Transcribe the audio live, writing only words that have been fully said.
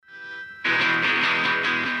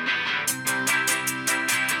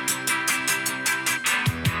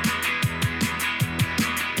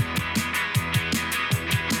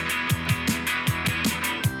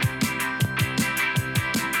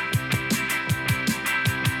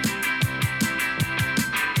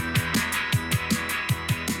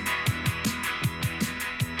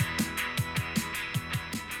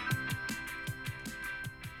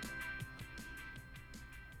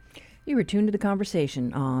You were tuned to The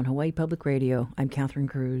Conversation on Hawaii Public Radio. I'm Catherine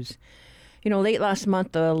Cruz. Late last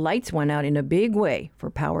month, the lights went out in a big way for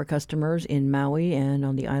power customers in Maui and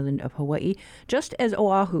on the island of Hawaii, just as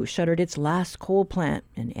Oahu shuttered its last coal plant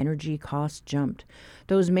and energy costs jumped.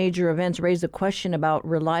 Those major events raised the question about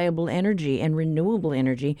reliable energy and renewable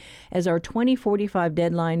energy, as our 2045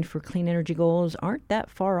 deadline for clean energy goals aren't that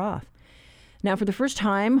far off. Now, for the first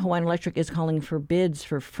time, Hawaiian Electric is calling for bids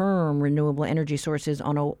for firm renewable energy sources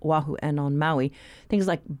on Oahu and on Maui, things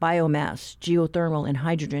like biomass, geothermal, and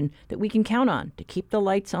hydrogen that we can count on to keep the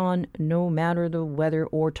lights on no matter the weather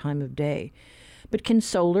or time of day. But can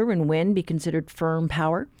solar and wind be considered firm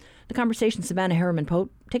power? The Conversation Savannah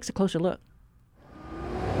Harriman-Pote takes a closer look.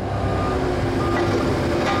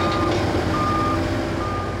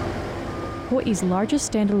 Hawaii's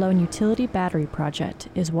largest standalone utility battery project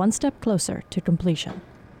is one step closer to completion.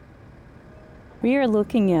 We are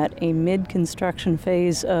looking at a mid-construction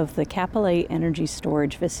phase of the Kapolei Energy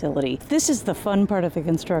Storage Facility. This is the fun part of the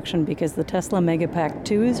construction because the Tesla Megapack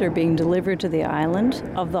 2s are being delivered to the island.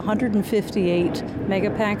 Of the 158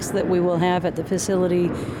 Megapacks that we will have at the facility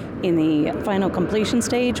in the final completion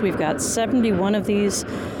stage, we've got 71 of these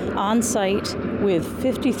on site, with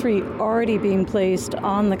 53 already being placed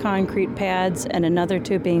on the concrete pads and another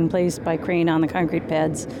 2 being placed by crane on the concrete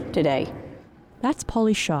pads today. That's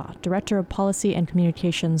Polly Shaw, Director of Policy and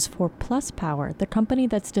Communications for Plus Power, the company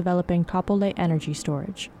that's developing Kapolei Energy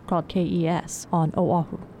Storage, called KES, on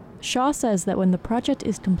Oahu. Shaw says that when the project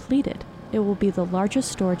is completed, it will be the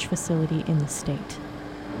largest storage facility in the state.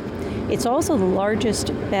 It's also the largest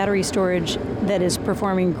battery storage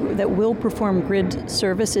that will perform grid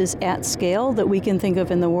services at scale that we can think of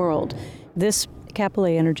in the world. This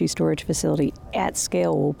Kapolei Energy Storage Facility at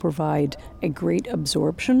scale will provide a great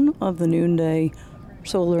absorption of the noonday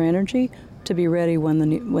solar energy to be ready when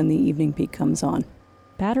the evening peak comes on.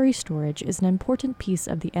 Battery storage is an important piece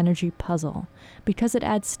of the energy puzzle because it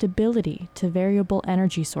adds stability to variable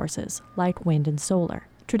energy sources like wind and solar.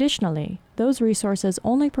 Traditionally, those resources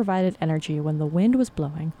only provided energy when the wind was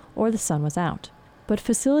blowing or the sun was out. But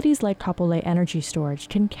facilities like Kapolei Energy Storage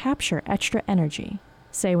can capture extra energy,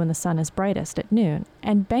 say when the sun is brightest at noon,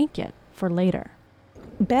 and bank it for later.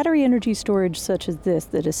 Battery energy storage such as this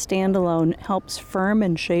that is standalone helps firm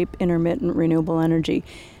and shape intermittent renewable energy.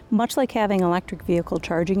 Much like having electric vehicle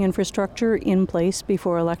charging infrastructure in place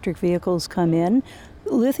before electric vehicles come in,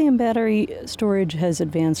 lithium battery storage has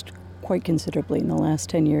advanced quite considerably in the last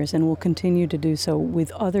 10 years and will continue to do so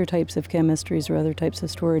with other types of chemistries or other types of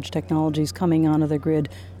storage technologies coming onto the grid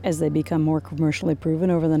as they become more commercially proven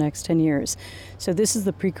over the next 10 years. So this is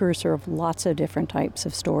the precursor of lots of different types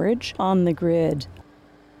of storage on the grid.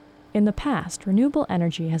 In the past, renewable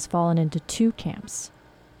energy has fallen into 2 camps.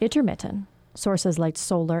 Intermittent, sources like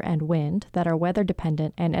solar and wind that are weather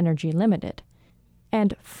dependent and energy limited,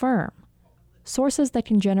 and firm, sources that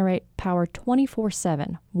can generate power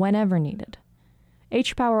 24/7 whenever needed.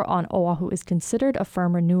 H-power on Oahu is considered a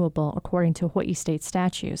firm renewable according to Hawaii state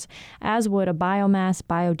statutes, as would a biomass,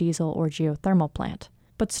 biodiesel, or geothermal plant.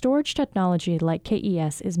 But storage technology like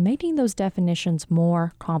KES is making those definitions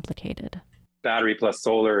more complicated. Battery plus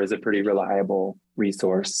solar is a pretty reliable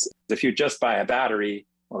resource. If you just buy a battery,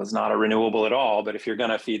 well, it's not a renewable at all, but if you're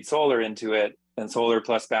going to feed solar into it, then solar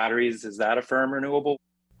plus batteries, is that a firm renewable?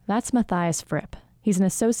 That's Matthias Fripp. He's an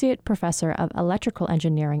associate professor of electrical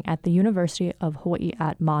engineering at the University of Hawaii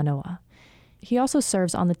at Mauna. He also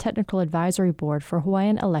serves on the technical advisory board for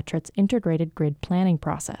Hawaiian Electric's integrated grid planning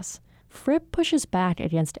process. Fripp pushes back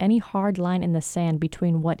against any hard line in the sand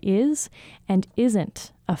between what is and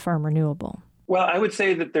isn't a firm renewable. Well, I would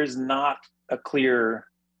say that there's not a clear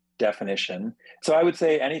definition. So I would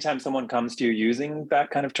say anytime someone comes to you using that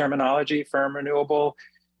kind of terminology, firm renewable,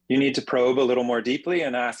 you need to probe a little more deeply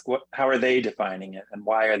and ask how are they defining it and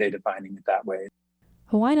why are they defining it that way?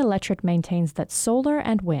 Hawaiian Electric maintains that solar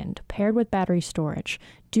and wind paired with battery storage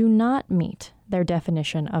do not meet their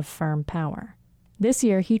definition of firm power. This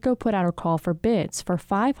year, HECO put out a call for bids for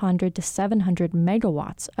 500 to 700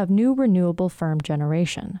 megawatts of new renewable firm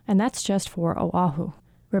generation, and that's just for Oahu.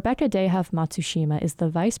 Rebecca Dehuff Matsushima is the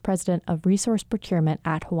Vice President of Resource Procurement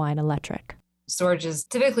at Hawaiian Electric. Storage is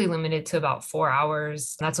typically limited to about 4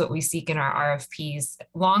 hours. That's what we seek in our RFPs.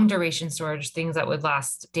 Long duration storage, things that would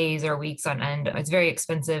last days or weeks on end, it's very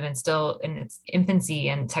expensive and still in its infancy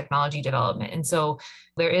and technology development. And so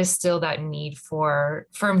there is still that need for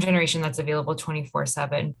firm generation that's available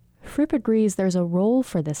 24/7. Fripp agrees there's a role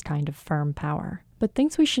for this kind of firm power, but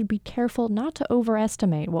thinks we should be careful not to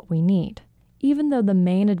overestimate what we need. Even though the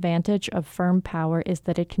main advantage of firm power is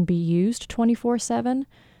that it can be used 24/7,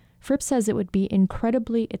 Fripp says it would be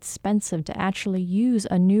incredibly expensive to actually use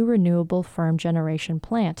a new renewable firm generation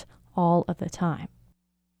plant all of the time.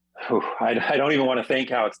 I don't even want to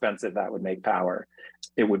think how expensive that would make power.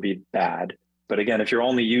 It would be bad. But again, if you're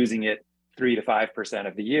only using it 3 to 5%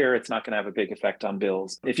 of the year, it's not going to have a big effect on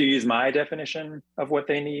bills. If you use my definition of what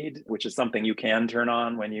they need, which is something you can turn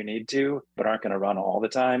on when you need to, but aren't going to run all the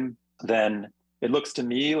time, then it looks to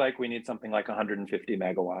me like we need something like 150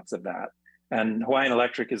 megawatts of that. And Hawaiian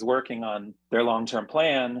Electric is working on their long-term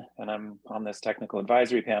plan, and I'm on this technical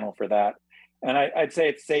advisory panel for that. And I'd say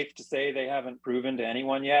it's safe to say they haven't proven to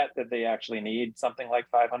anyone yet that they actually need something like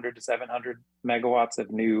 500 to 700 megawatts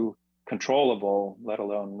of new controllable, let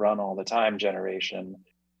alone run all the time generation.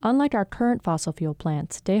 Unlike our current fossil fuel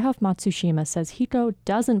plants, Daihatsu Matsushima says HECO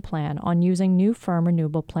doesn't plan on using new firm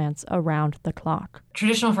renewable plants around the clock.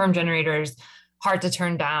 Traditional firm generators, hard to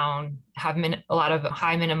turn down, have a lot of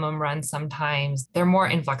high minimum runs sometimes. They're more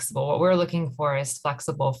inflexible. What we're looking for is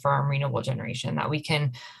flexible, firm, renewable generation that we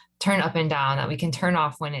can turn up and down, that we can turn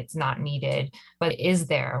off when it's not needed, but is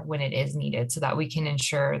there when it is needed, so that we can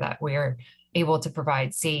ensure that we're able to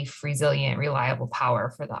provide safe, resilient, reliable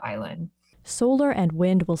power for the island. Solar and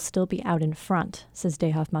wind will still be out in front, says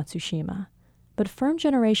Daihatsu Matsushima, but firm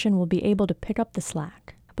generation will be able to pick up the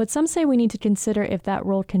slack. But some say we need to consider if that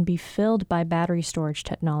role can be filled by battery storage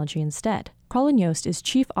technology instead. Colin Yost is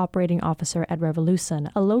Chief Operating Officer at Revolution,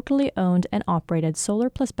 a locally owned and operated solar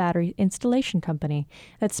plus battery installation company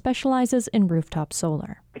that specializes in rooftop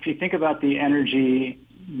solar. If you think about the energy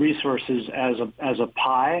resources as a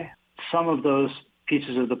pie, some of those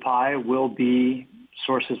pieces of the pie will be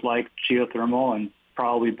sources like geothermal and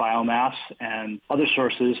probably biomass and other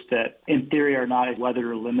sources that in theory are not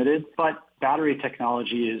weather limited, but battery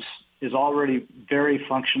technology is already very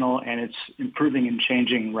functional, and it's improving and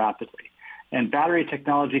changing rapidly. And battery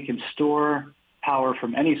technology can store power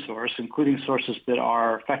from any source, including sources that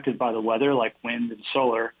are affected by the weather like wind and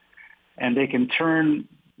solar, and they can turn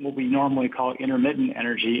what we normally call intermittent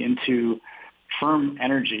energy into firm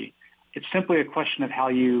energy. It's simply a question of how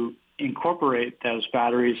you incorporate those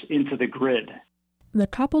batteries into the grid. The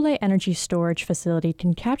Kapolei Energy Storage Facility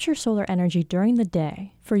can capture solar energy during the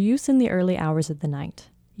day for use in the early hours of the night.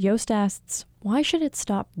 Yost asks, why should it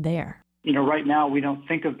stop there? Right now we don't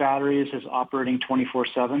think of batteries as operating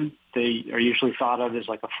 24/7. They are usually thought of as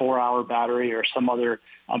like a 4-hour battery or some other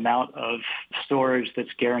amount of storage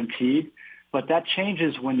that's guaranteed. But that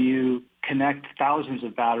changes when you connect thousands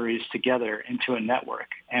of batteries together into a network.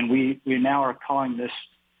 And we now are calling this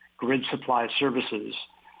grid supply services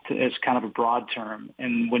as kind of a broad term.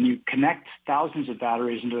 And when you connect thousands of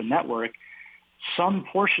batteries into a network, some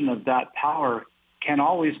portion of that power can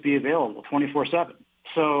always be available 24/7.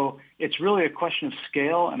 So it's really a question of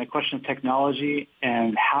scale and a question of technology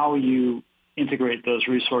and how you integrate those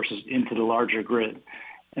resources into the larger grid.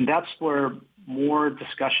 And that's where more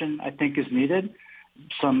discussion, I think, is needed.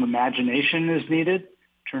 Some imagination is needed in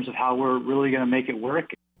terms of how we're really going to make it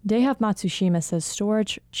work. Daihatsu Matsushima says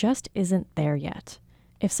storage just isn't there yet.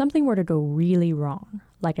 If something were to go really wrong,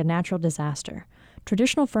 like a natural disaster,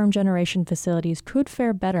 traditional firm generation facilities could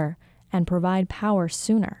fare better and provide power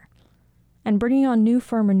sooner. And bringing on new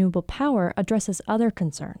firm renewable power addresses other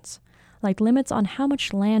concerns, like limits on how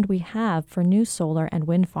much land we have for new solar and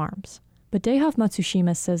wind farms. But Daihatsu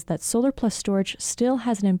Matsushima says that solar plus storage still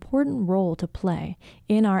has an important role to play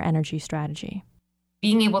in our energy strategy.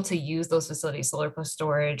 Being able to use those facilities, solar plus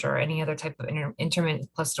storage or any other type of intermittent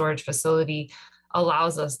plus storage facility,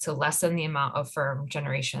 allows us to lessen the amount of firm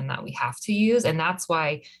generation that we have to use. And that's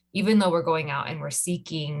why, even though we're going out and we're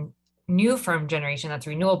seeking new firm generation that's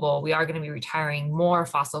renewable, we are going to be retiring more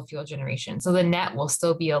fossil fuel generation. So the net will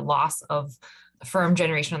still be a loss of firm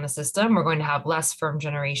generation on the system. We're going to have less firm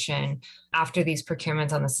generation after these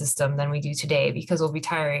procurements on the system than we do today, because we'll be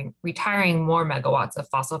retiring more megawatts of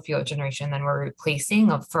fossil fuel generation than we're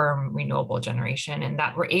replacing of firm renewable generation. And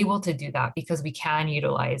that we're able to do that because we can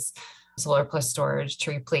utilize solar plus storage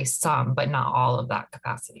to replace some, but not all of that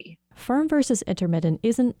capacity. Firm versus intermittent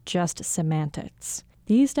isn't just semantics.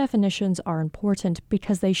 These definitions are important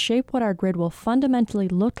because they shape what our grid will fundamentally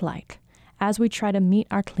look like as we try to meet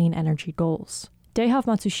our clean energy goals. Daihatsu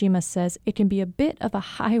Matsushima says it can be a bit of a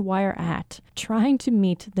high wire act trying to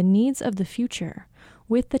meet the needs of the future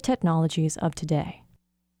with the technologies of today.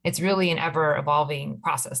 It's really an ever evolving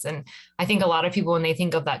process. And I think a lot of people, when they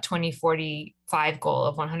think of that 2045 goal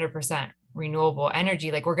of 100% renewable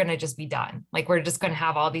energy, like we're going to just be done. Like we're just going to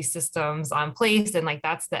have all these systems on place. And like,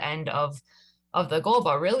 that's the end of of the goal,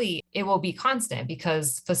 but really it will be constant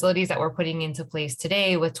because facilities that we're putting into place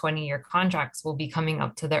today with 20-year contracts will be coming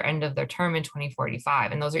up to their end of their term in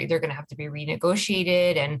 2045. And those are either going to have to be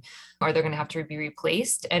renegotiated or they're going to have to be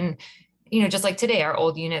replaced. And, just like today, our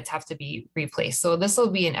old units have to be replaced. So this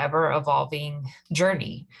will be an ever evolving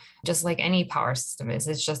journey, just like any power system is.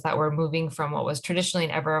 It's just that we're moving from what was traditionally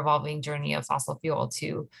an ever evolving journey of fossil fuel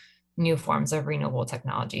to new forms of renewable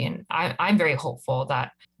technology. And I'm very hopeful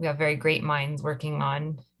that we have very great minds working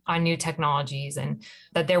on new technologies and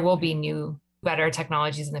that there will be new, better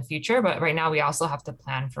technologies in the future. But right now we also have to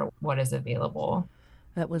plan for what is available.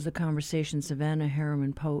 That was the conversation, Savannah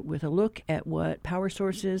Harriman-Pote, with a look at what power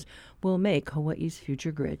sources will make Hawaii's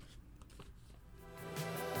future grid.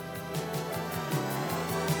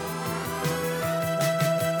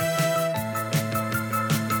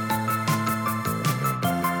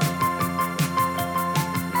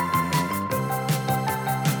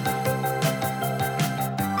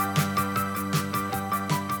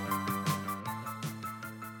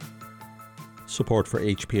 Support for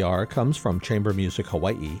HPR comes from Chamber Music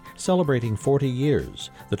Hawaii, celebrating 40 years.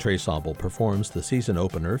 The Traceable performs the season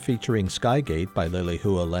opener featuring Skygate by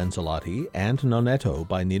Lelehua Lanzalotti and Noneto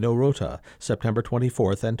by Nino Rota, September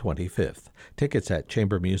 24th and 25th. Tickets at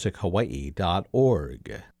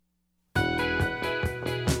chambermusichawaii.org.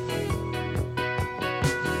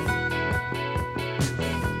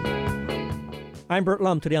 I'm Bert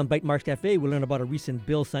Lum. Today on Bite Marks Cafe, we'll learn about a recent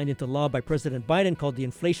bill signed into law by President Biden called the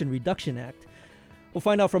Inflation Reduction Act. We'll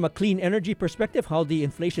find out from a clean energy perspective how the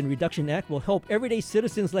Inflation Reduction Act will help everyday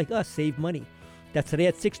citizens like us save money. That's today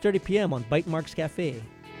at 6:30 p.m. on Bite Marks Cafe.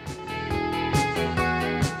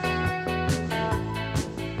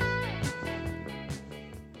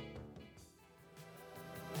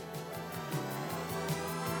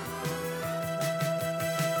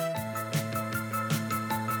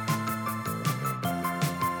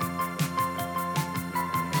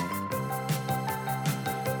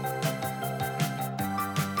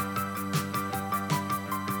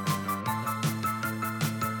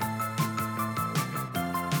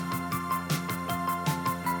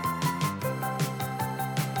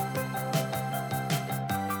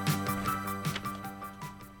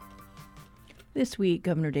 This week,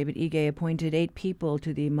 Governor David Ige appointed 8 people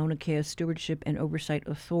to the Mauna Stewardship and Oversight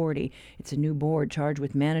Authority. It's a new board charged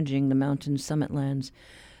with managing the mountain summit lands.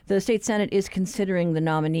 The state Senate is considering the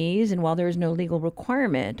nominees, and while there is no legal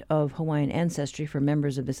requirement of Hawaiian ancestry for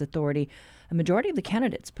members of this authority, a majority of the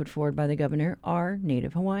candidates put forward by the governor are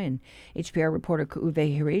Native Hawaiian. HPR reporter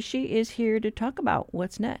Ku'uwe Hireishi is here to talk about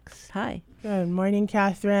what's next. Hi. Good morning,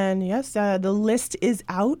 Catherine. Yes, the list is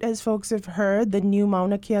out, as folks have heard. The new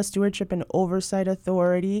Mauna Kea Stewardship and Oversight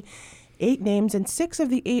Authority. 8 names, and 6 of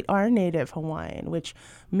the 8 are Native Hawaiian, which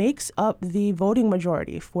makes up the voting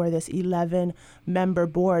majority for this 11-member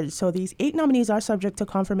board. So these 8 nominees are subject to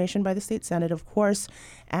confirmation by the state Senate, of course,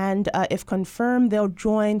 and if confirmed, they'll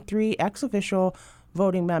join 3 ex-official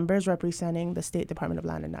voting members representing the State Department of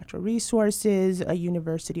Land and Natural Resources, a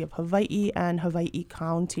University of Hawaii, and Hawaii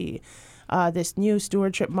County. This new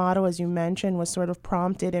stewardship model, as you mentioned, was sort of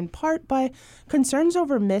prompted in part by concerns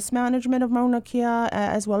over mismanagement of Mauna Kea,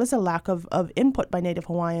 as well as a lack of input by Native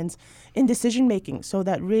Hawaiians in decision-making. So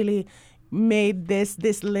that really made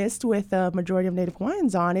this list with a majority of Native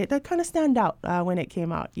Hawaiians on it that kind of stand out when it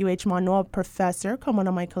came out. UH Manoa professor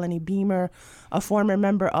Kamana Maikalani Beamer, a former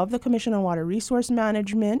member of the Commission on Water Resource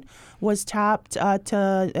Management, was tapped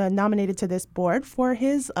nominated to this board for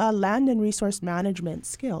his land and resource management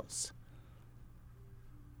skills.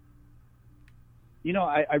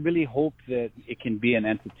 I really hope that it can be an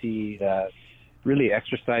entity that really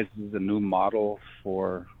exercises a new model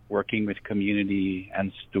for working with community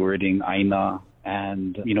and stewarding aina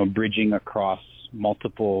and, bridging across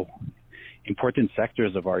multiple important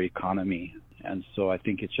sectors of our economy. And so I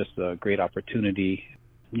think it's just a great opportunity.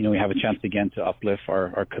 We have a chance again to uplift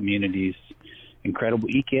our community's incredible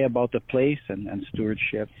ike about the place and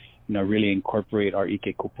stewardship, really incorporate our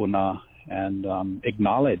ike kupuna and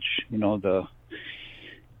acknowledge,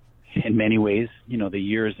 in many ways, the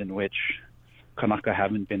years in which Kanaka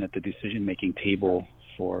haven't been at the decision-making table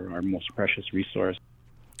for our most precious resource.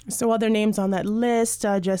 So other names on that list,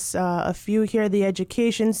 just a few here. The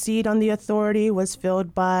education seat on the authority was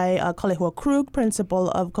filled by Kalehua Krug, principal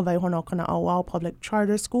of Kawaihono Public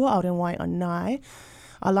Charter School out in Waianae.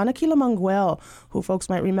 Lanakila Manguel, who folks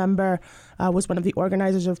might remember was one of the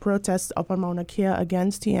organizers of protests up on Mauna Kea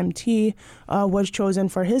against TMT, was chosen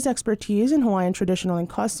for his expertise in Hawaiian traditional and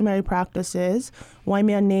customary practices.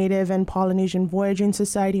 Waimea Native and Polynesian Voyaging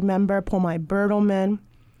Society member Pomai Bertelman,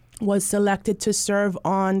 was selected to serve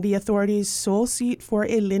on the authority's sole seat for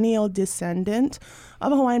a lineal descendant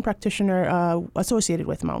of a Hawaiian practitioner associated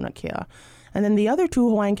with Mauna Kea. And then the other two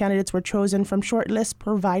Hawaiian candidates were chosen from shortlists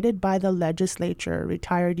provided by the legislature.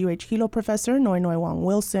 Retired UH Hilo professor Noinoi Wong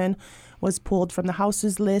Wilson was pulled from the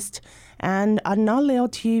House's list, and a Naleo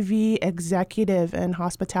TV executive and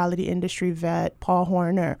hospitality industry vet Paul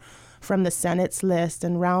Horner from the Senate's list.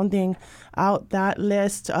 And rounding out that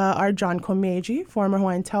list are John Komeiji, former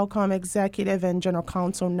Hawaiian Telecom executive and general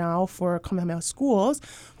counsel now for Kamehameha Schools,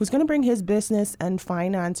 who's going to bring his business and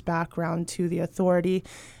finance background to the authority.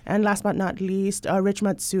 And last but not least, Rich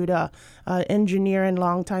Matsuda, engineer and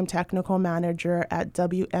longtime technical manager at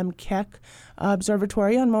WM Keck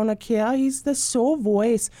Observatory on Mauna Kea. He's the sole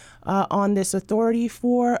voice on this authority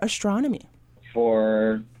for astronomy.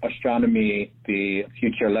 For astronomy, the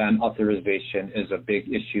future land authorization is a big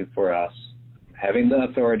issue for us. Having the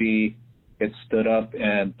authority get stood up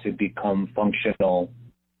and to become functional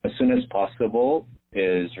as soon as possible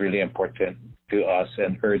is really important to us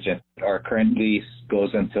and urgent. Our current lease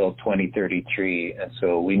goes until 2033, and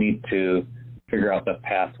so we need to figure out the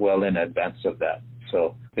path well in advance of that.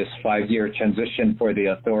 So this 5-year transition for the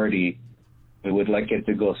authority, we would like it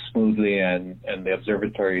to go smoothly, and the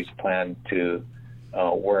observatories plan to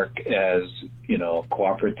work as,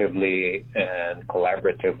 cooperatively and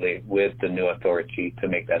collaboratively with the new authority to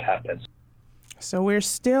make that happen. So we're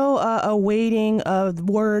still awaiting a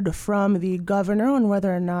word from the governor on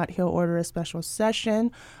whether or not he'll order a special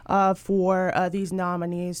session for these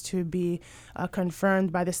nominees to be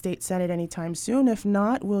confirmed by the state Senate anytime soon. If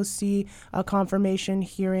not, we'll see confirmation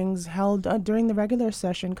hearings held during the regular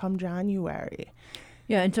session come January.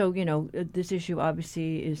 Yeah, and so, this issue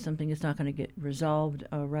obviously is something that's not going to get resolved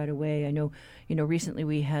right away. I know, recently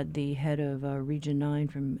we had the head of Region 9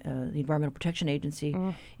 from the Environmental Protection Agency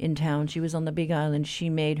in town. She was on the Big Island. She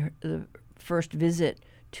made the first visit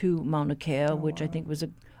to Mauna Kea, which I think was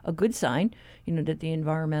a good sign, that the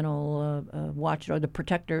environmental watch or the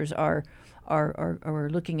protectors are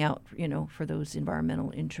looking out, for those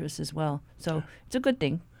environmental interests as well. So it's a good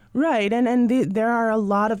thing. Right, and there are a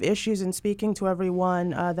lot of issues in speaking to everyone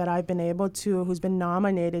that I've been able to, who's been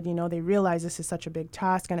nominated. They realize this is such a big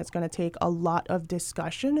task and it's going to take a lot of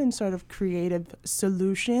discussion and sort of creative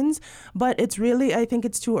solutions. But it's really, I think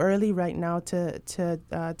it's too early right now to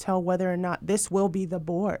tell whether or not this will be the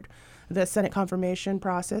board. The Senate confirmation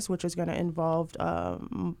process, which is going to involve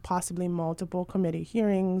possibly multiple committee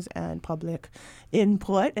hearings and public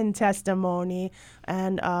input and testimony,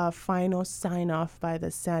 and final sign-off by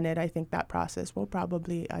the Senate. I think that process will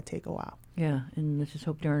probably take a while. Yeah, and let's just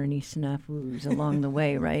hope there aren't any snafus along the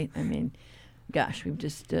way, right? I mean, gosh, we've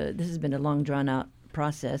just this has been a long, drawn-out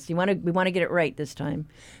process. We want to get it right this time.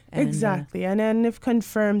 And, exactly. And then if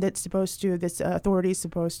confirmed, this authority is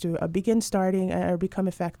supposed to begin starting or become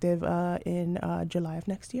effective in July of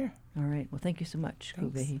next year. All right. Well, thank you so much,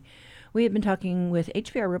 Ku'uwehi. We have been talking with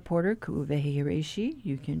HPR reporter Ku'uwehi Hiraishi.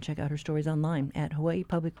 You can check out her stories online at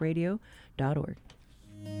hawaiipublicradio.org.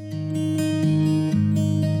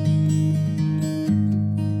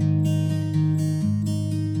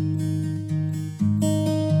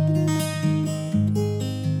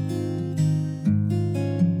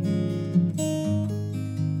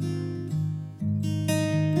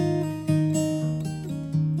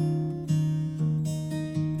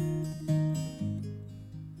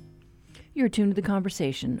 You're tuned to The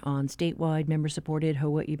Conversation on statewide, member-supported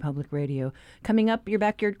Hawaii Public Radio. Coming up, your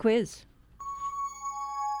backyard quiz.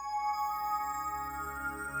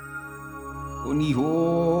 Oni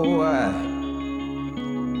hoa,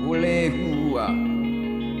 ole hua,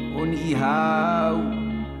 oni hau,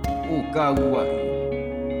 o kauai,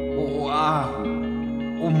 o ahu,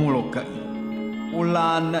 o molokai, o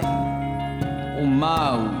lanai, o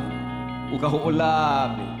Maui, o ka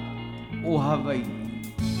ho'olawe, o Hawaii.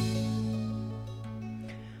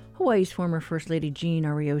 Hawaii's former First Lady Jean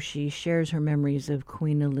Ariyoshi shares her memories of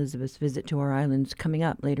Queen Elizabeth's visit to our islands coming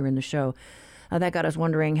up later in the show. That got us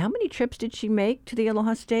wondering, how many trips did she make to the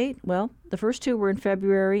Aloha State? Well, the first two were in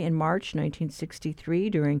February and March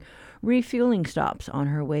 1963 during refueling stops on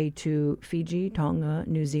her way to Fiji, Tonga,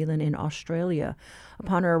 New Zealand, and Australia.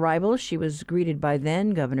 Upon her arrival, she was greeted by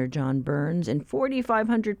then Governor John Burns and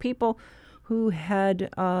 4,500 people who had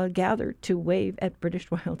gathered to wave at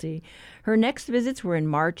British royalty. Her next visits were in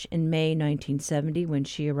March and May 1970 when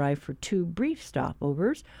she arrived for two brief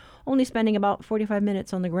stopovers only spending about 45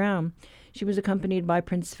 minutes on the ground. She was accompanied by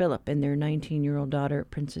Prince Philip and their 19-year-old daughter,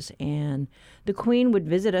 Princess Anne. The Queen would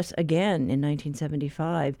visit us again in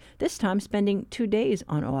 1975, this time spending 2 days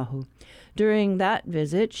on Oahu. During that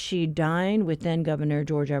visit, she dined with then-Governor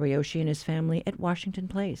George Ariyoshi and his family at Washington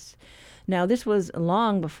Place. Now, this was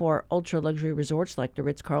long before ultra-luxury resorts like the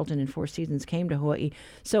Ritz-Carlton and Four Seasons came to Hawaii.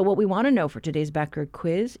 So what we want to know for today's Backyard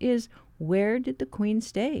Quiz is, where did the Queen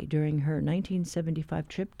stay during her 1975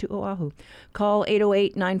 trip to Oahu? Call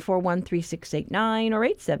 808-941-3689 or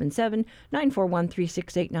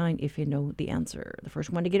 877-941-3689 if you know the answer. The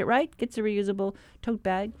first one to get it right gets a reusable tote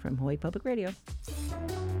bag from Hawaii Public Radio.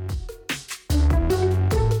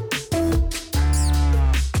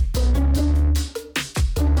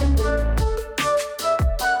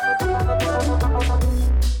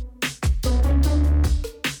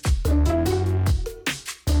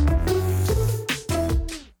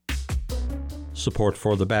 Support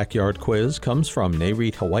for the Backyard Quiz comes from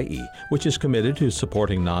NAREIT Hawaii, which is committed to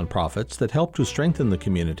supporting nonprofits that help to strengthen the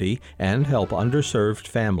community and help underserved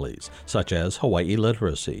families, such as Hawaii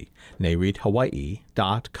Literacy.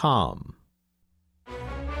 NAREITHawaii.com.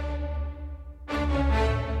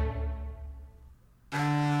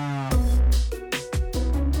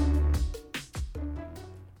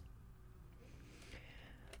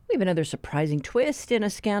 We have another surprising twist in a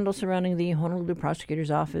scandal surrounding the Honolulu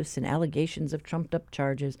prosecutor's office and allegations of trumped-up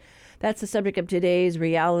charges. That's the subject of today's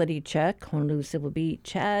reality check. Honolulu Civil Beat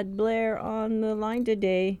Chad Blair on the line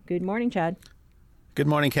today. Good morning, Chad. Good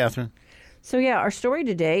morning, Catherine. So, our story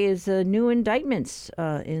today is new indictments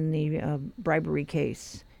in the bribery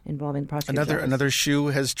case involving the prosecutor's office. Another shoe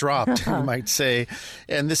has dropped, you might say.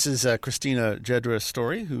 And this is Christina Jedra's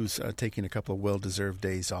story, who's taking a couple of well-deserved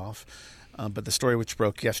days off. But the story which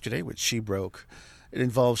broke yesterday, which she broke, it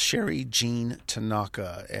involves Sherry Jean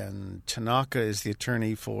Tanaka. And Tanaka is the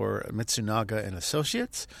attorney for Mitsunaga and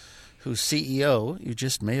Associates, whose CEO, you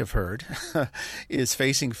just may have heard, is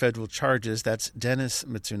facing federal charges. That's Dennis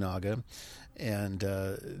Mitsunaga. And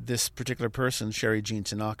this particular person, Sherry Jean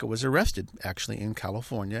Tanaka, was arrested actually in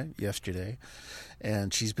California yesterday.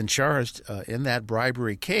 And she's been charged in that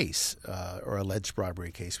bribery case, or alleged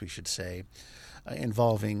bribery case, we should say,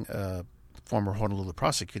 involving former Honolulu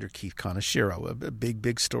prosecutor Keith Kaneshiro. A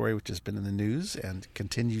big story which has been in the news and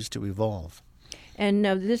continues to evolve. And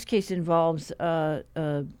this case involves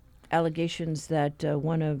allegations that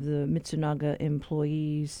one of the Mitsunaga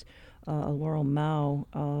employees, Laurel Mao,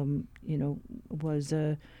 was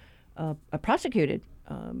prosecuted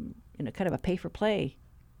in a kind of a pay-for-play.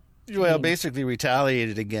 Well, basically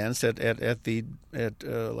retaliated against according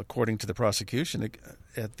to the prosecution,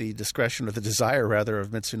 at the discretion or the desire, rather, of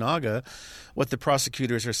Mitsunaga. What the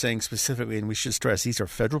prosecutors are saying specifically, and we should stress, these are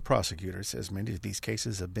federal prosecutors, as many of these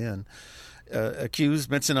cases have been, accused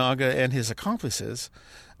Mitsunaga and his accomplices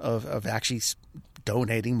of actually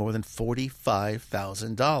donating more than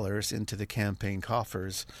 $45,000 into the campaign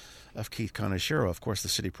coffers of Keith Kaneshiro. Of course, the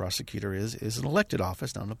city prosecutor is an elected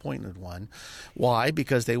office, not an appointed one. Why?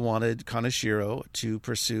 Because they wanted Kaneshiro to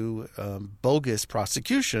pursue bogus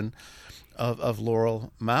prosecution of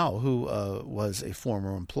Laurel Mao, who was a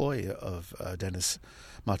former employee of Dennis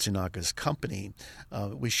Matsunaga's company.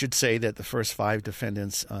 We should say that the first 5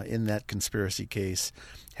 defendants in that conspiracy case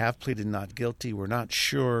have pleaded not guilty. We're not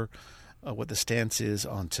sure what the stance is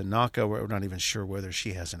on Tanaka. We're not even sure whether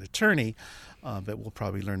she has an attorney, but we'll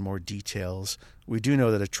probably learn more details. We do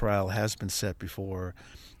know that a trial has been set before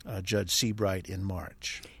Judge Seabright in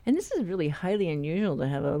March. And this is really highly unusual to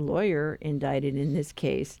have a lawyer indicted in this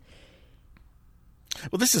case.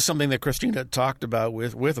 Well, this is something that Christina talked about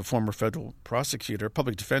with a former federal prosecutor,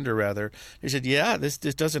 public defender rather. He said, this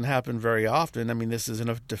doesn't happen very often. I mean, this is a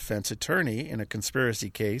defense attorney in a conspiracy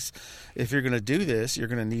case. If you're going to do this, you're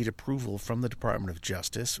going to need approval from the Department of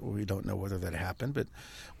Justice. We don't know whether that happened, but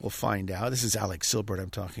we'll find out. This is Alex Silbert I'm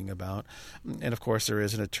talking about. And, of course, there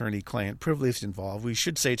is an attorney-client privilege involved. We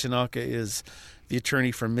should say Tanaka is the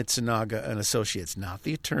attorney for Mitsunaga and Associates, not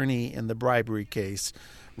the attorney in the bribery case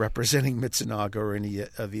representing Mitsunaga or any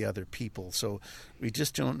of the other people. So we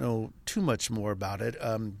just don't know too much more about it.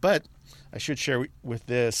 But I should share with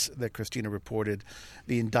this that Christina reported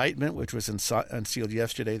the indictment, which was unsealed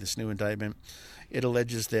yesterday, this new indictment. It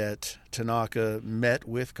alleges that Tanaka met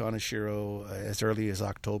with Kaneshiro as early as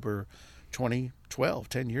October 2012,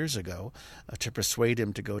 10 years ago, to persuade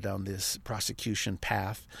him to go down this prosecution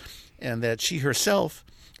path, and that she herself,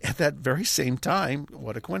 at that very same time,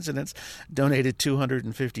 what a coincidence, donated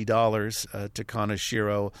 $250 to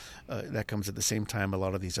Kaneshiro. That comes at the same time a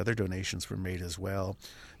lot of these other donations were made as well.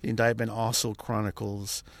 The indictment also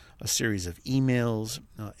chronicles a series of emails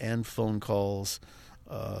and phone calls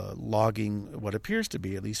logging what appears to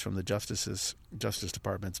be, at least from the Justice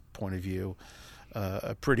Department's point of view,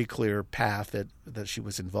 a pretty clear path that she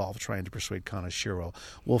was involved trying to persuade Kaneshiro.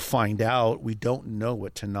 We'll find out. We don't know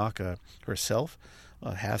what Tanaka herself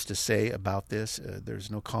has to say about this.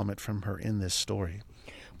 There's no comment from her in this story.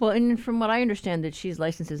 Well, and from what I understand, that she's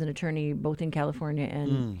licensed as an attorney both in California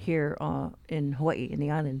and here in Hawaii, in the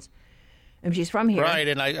islands. And she's from here. Right,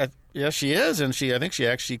 and yeah, she is, and I think she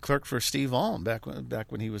actually clerked for Steve Alm back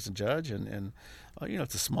when he was a judge, and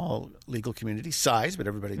it's a small legal community size, but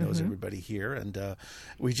everybody knows everybody here, and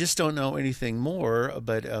we just don't know anything more.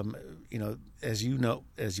 But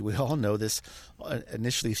as we all know, this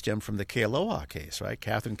initially stemmed from the Kealoha case, right?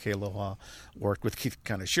 Catherine Kealoha worked with Keith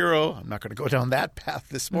Kaneshiro. I'm not going to go down that path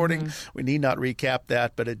this morning. We need not recap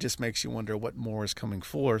that, but it just makes you wonder what more is coming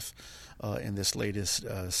forth in this latest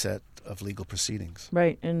set of legal proceedings.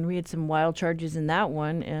 Right, and we had some wild charges in that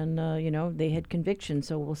one, and they had convictions,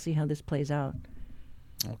 so we'll see how this plays out.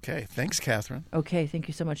 Okay, thanks, Catherine. Okay, thank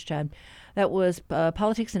you so much, Chad. That was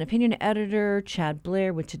Politics and Opinion Editor Chad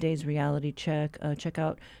Blair with today's Reality Check. Check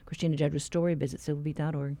out Christina Jedra's story, visit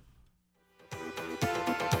civilbeat.org.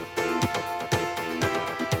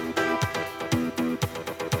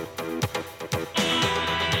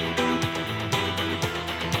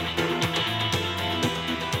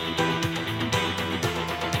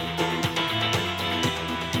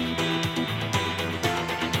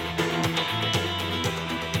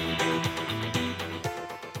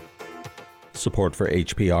 Support for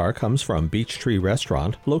HPR comes from Beach Tree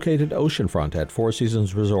Restaurant, located oceanfront at Four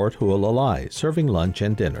Seasons Resort Hualalai, serving lunch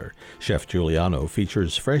and dinner. Chef Giuliano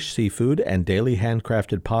features fresh seafood and daily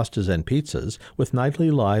handcrafted pastas and pizzas with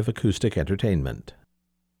nightly live acoustic entertainment.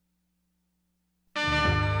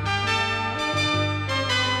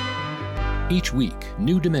 Each week,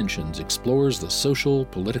 New Dimensions explores the social,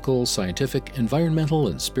 political, scientific, environmental,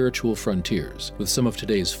 and spiritual frontiers with some of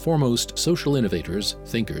today's foremost social innovators,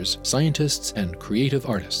 thinkers, scientists, and creative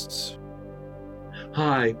artists.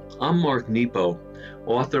 Hi, I'm Mark Nepo,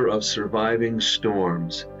 author of Surviving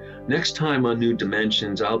Storms. Next time on New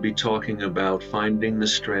Dimensions, I'll be talking about finding the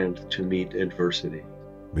strength to meet adversity.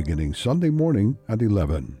 Beginning Sunday morning at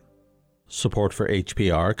 11. Support for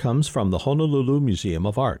HPR comes from the Honolulu Museum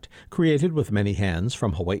of Art. Created with many hands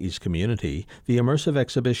from Hawaii's community, the immersive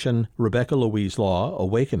exhibition Rebecca Louise Law,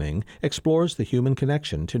 Awakening, explores the human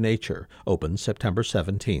connection to nature. Opens September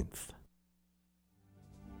 17th.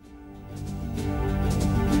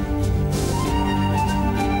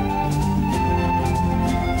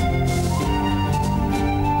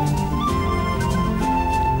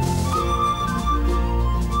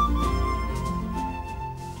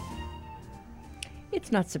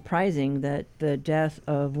 It's not surprising that the death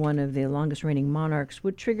of one of the longest-reigning monarchs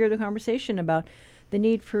would trigger the conversation about the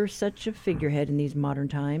need for such a figurehead in these modern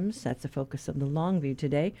times. That's the focus of the Long View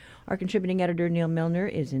today. Our contributing editor, Neil Milner,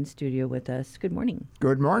 is in studio with us. Good morning.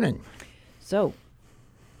 Good morning. So,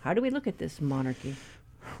 how do we look at this monarchy?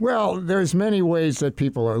 Well, there's many ways that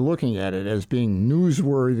people are looking at it, as being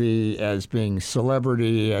newsworthy, as being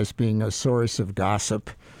celebrity, as being a source of gossip,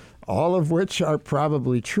 all of which are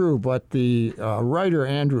probably true. But the writer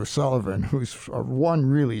Andrew Sullivan, who's one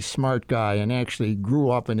really smart guy and actually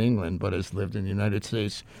grew up in England but has lived in the United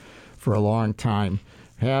States for a long time,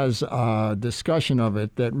 has a discussion of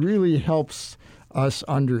it that really helps us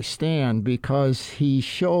understand, because he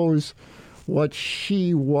shows what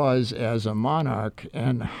she was as a monarch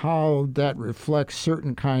and how that reflects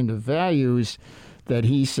certain kind of values that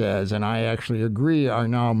he says, and I actually agree, are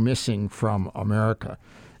now missing from America.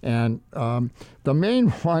 And the main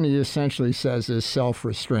one he essentially says is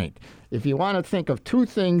self-restraint. If you want to think of two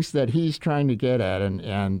things that he's trying to get at,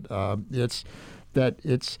 and it's that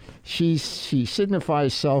she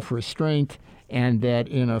signifies self-restraint, and that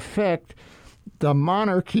in effect the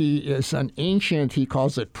monarchy is an ancient, he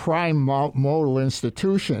calls it primordial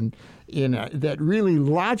institution, that really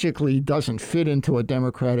logically doesn't fit into a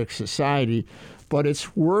democratic society. But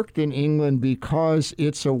it's worked in England because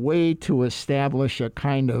it's a way to establish a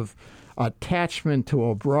kind of attachment to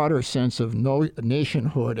a broader sense of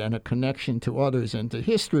nationhood and a connection to others and to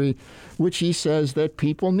history, which he says that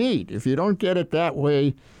people need. If you don't get it that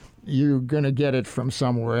way, you're going to get it from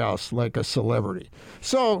somewhere else, like a celebrity.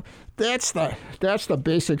 So that's the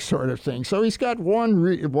basic sort of thing. So he's got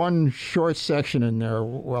one short section in there.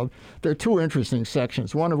 Well, there are two interesting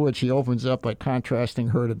sections, one of which he opens up by contrasting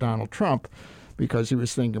her to Donald Trump, because he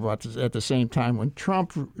was thinking about this at the same time when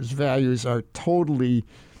Trump's values are totally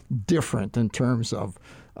different in terms of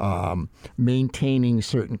maintaining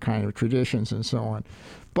certain kind of traditions and so on.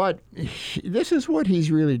 But this is what he's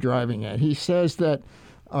really driving at. He says that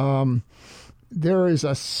there is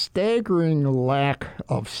a staggering lack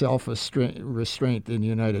of self-restraint in the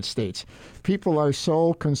United States. People are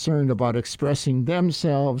so concerned about expressing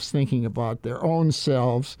themselves, thinking about their own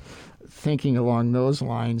selves, thinking along those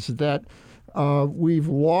lines, that we've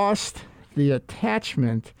lost the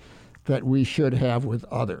attachment that we should have with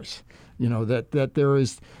others. That there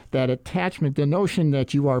is that attachment, the notion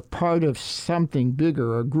that you are part of something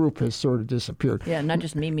bigger, a group, has sort of disappeared. Yeah, not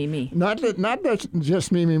just me. Not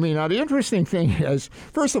just me. Now, the interesting thing is,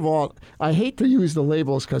 first of all, I hate to use the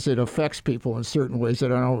labels because it affects people in certain ways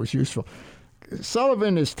that aren't always useful.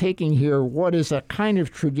 Sullivan is taking here what is a kind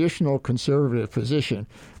of traditional conservative position.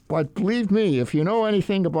 But believe me, if you know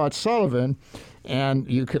anything about Sullivan, and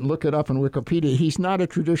you can look it up in Wikipedia, he's not a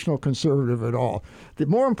traditional conservative at all. The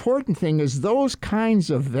more important thing is those kinds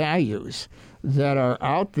of values that are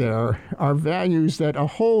out there are values that a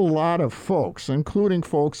whole lot of folks, including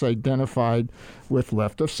folks identified with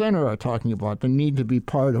left of center, are talking about. The need to be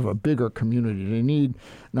part of a bigger community. The need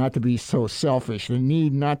not to be so selfish. The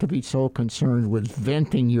need not to be so concerned with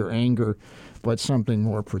venting your anger, but something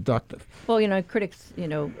more productive. Well, critics,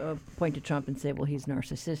 point to Trump and say, well, he's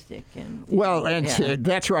narcissistic.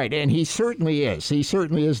 That's right, and he certainly is. He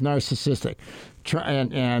certainly is narcissistic.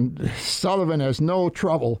 And Sullivan has no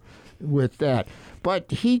trouble with that.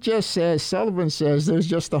 But Sullivan says there's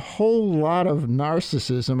just a whole lot of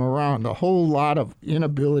narcissism around, a whole lot of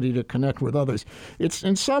inability to connect with others. It's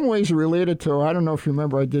in some ways related to, I don't know if you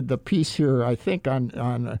remember, I did the piece here, I think,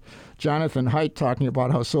 on Jonathan Haidt talking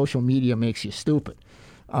about how social media makes you stupid.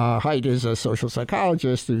 Haidt is a social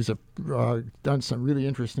psychologist who's done some really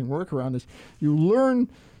interesting work around this.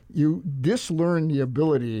 You dislearn the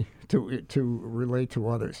ability to relate to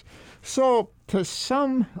others. So to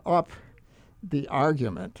sum up the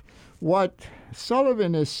argument, what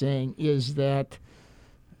Sullivan is saying is that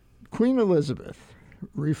Queen Elizabeth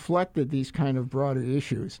reflected these kind of broader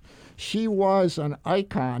issues. She was an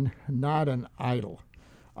icon, not an idol.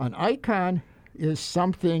 An icon is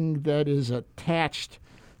something that is attached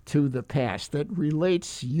to the past, that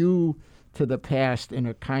relates you to the past in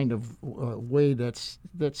a kind of way that's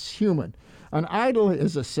human. An idol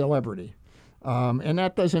is a celebrity. And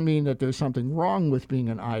that doesn't mean that there's something wrong with being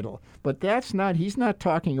an idol, but he's not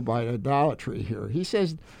talking about idolatry here. He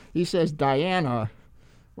says Diana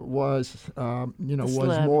was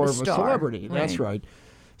more of a celebrity. Right. That's right.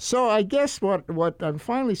 So I guess what I'm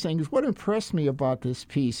finally saying is what impressed me about this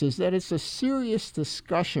piece is that it's a serious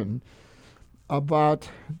discussion about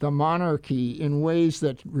the monarchy in ways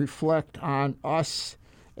that reflect on us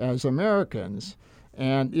as Americans.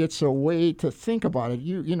 And it's a way to think about it.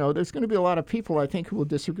 There's going to be a lot of people, I think, who will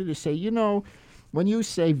disagree to say, when you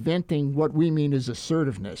say venting, what we mean is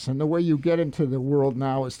assertiveness. And the way you get into the world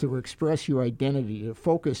now is to express your identity, to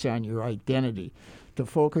focus on your identity, to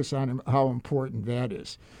focus on how important that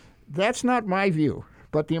is. That's not my view.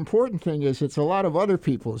 But the important thing is it's a lot of other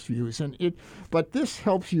people's views. But this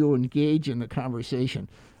helps you engage in the conversation.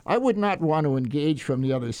 I would not want to engage from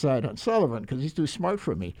the other side on Sullivan because he's too smart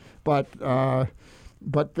for me. But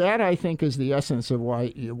that, I think, is the essence of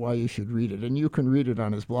why you should read it. And you can read it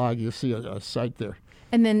on his blog. You'll see a site there.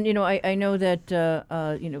 And then, I know that,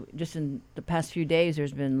 just in the past few days,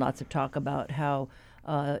 there's been lots of talk about how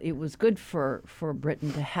it was good for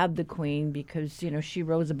Britain to have the Queen because, she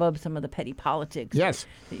rose above some of the petty politics that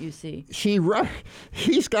you see.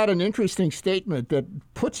 He's got an interesting statement that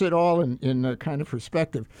puts it all in a kind of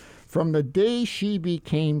perspective. From the day she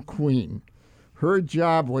became Queen, her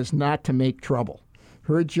job was not to make trouble.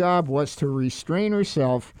 Her job was to restrain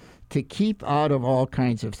herself, to keep out of all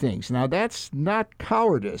kinds of things. Now, that's not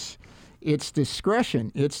cowardice. It's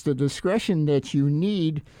discretion. It's the discretion that you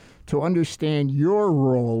need to understand your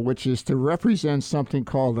role, which is to represent something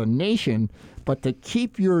called a nation, but to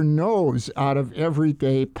keep your nose out of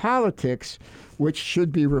everyday politics, which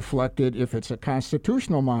should be reflected, if it's a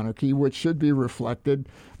constitutional monarchy, which should be reflected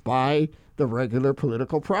by the regular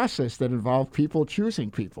political process that involves people choosing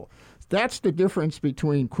people. That's the difference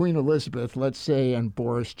between Queen Elizabeth, let's say, and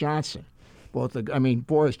Boris Johnson.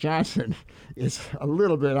 Boris Johnson is a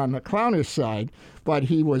little bit on the clownish side, but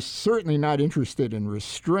he was certainly not interested in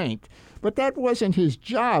restraint. But that wasn't his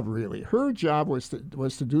job, really. Her job was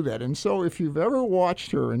to do that. And so if you've ever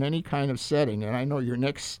watched her in any kind of setting, and I know your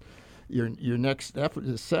next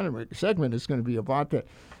segment is going to be about that,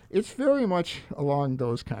 it's very much along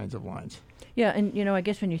those kinds of lines. Yeah, and I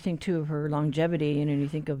guess when you think too of her longevity, and you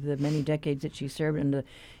think of the many decades that she served, and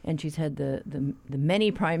she's had the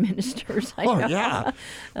many prime ministers that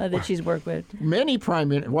she's worked with. Many prime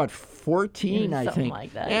ministers, 14, I think. Something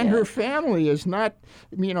like that. And her family is not,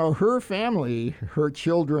 her family, her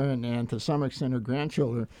children, and to some extent her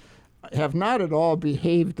grandchildren, have not at all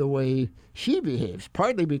behaved the way she behaves,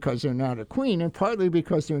 partly because they're not a queen and partly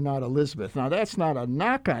because they're not Elizabeth. Now, that's not a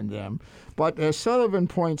knock on them, but as Sullivan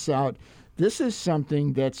points out, this is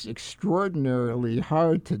something that's extraordinarily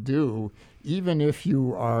hard to do, even if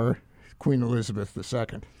you are Queen Elizabeth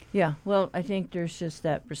II. Yeah, well, I think there's just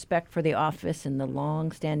that respect for the office and the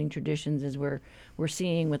long-standing traditions as we're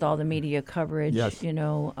seeing with all the media coverage, Yes.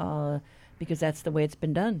 Because that's the way it's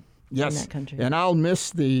been done in that country. And I'll miss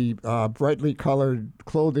the brightly colored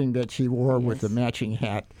clothing that she wore with the matching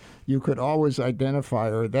hat. You could always identify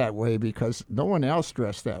her that way because no one else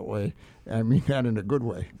dressed that way. I mean that in a good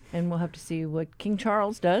way. And we'll have to see what King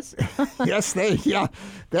Charles does. That's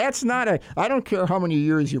not I don't care how many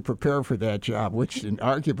years you prepare for that job, which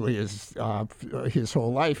arguably is his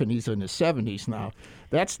whole life, and he's in his 70s now.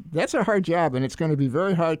 That's a hard job, and it's going to be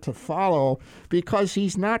very hard to follow because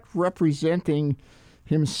he's not representing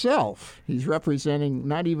himself. He's representing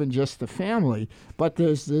not even just the family, but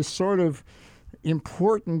there's this sort of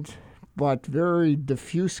important but very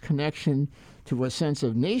diffuse connection to a sense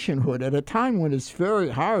of nationhood at a time when it's very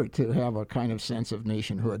hard to have a kind of sense of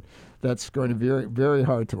nationhood that's going to be very, very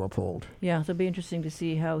hard to uphold. Yeah, so it'll be interesting to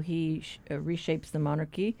see how he reshapes the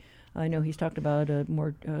monarchy. I know he's talked about a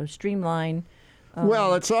more streamlined...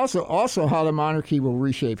 well, it's also how the monarchy will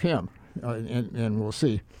reshape him, and we'll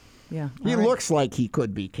see. Yeah, he looks like he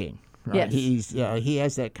could be king. Right? Yes. He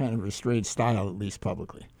has that kind of restrained style, at least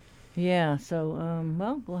publicly. Yeah, so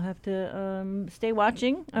we'll have to stay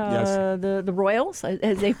watching the royals,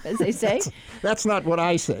 as they say. That's not what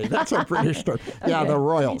I say. That's a British term. Yeah, the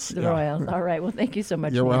royals. The royals. All right. Well, thank you so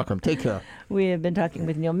much. You're Neil. welcome. Take care. We have been talking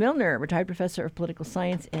with Neil Milner, retired professor of political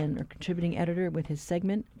science and a contributing editor, with his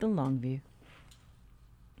segment, The Long View.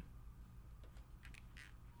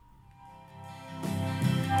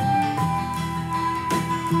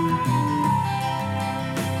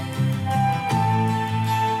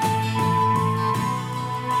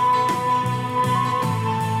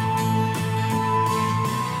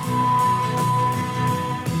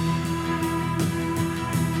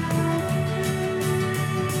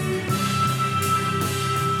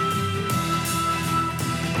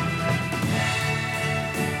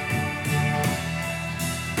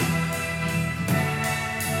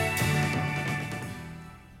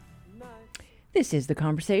 This is The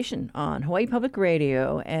Conversation on Hawaii Public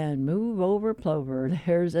Radio, and move over Plover.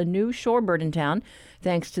 There's a new shorebird in town,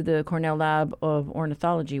 thanks to the Cornell Lab of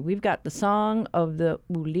Ornithology. We've got the song of the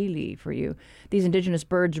ulili for you. These indigenous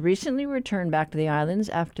birds recently returned back to the islands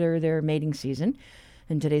after their mating season.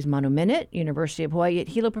 In today's Mauna Minute, University of Hawaii at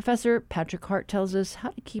Hilo professor Patrick Hart tells us how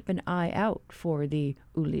to keep an eye out for the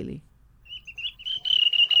ulili.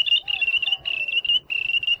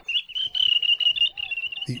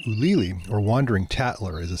 The ulili, or wandering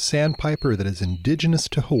tattler, is a sandpiper that is indigenous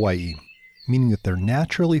to Hawaii, meaning that they're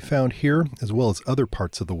naturally found here as well as other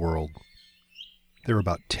parts of the world. They're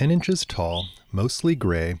about 10 inches tall, mostly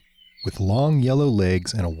gray, with long yellow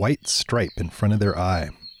legs and a white stripe in front of their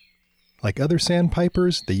eye. Like other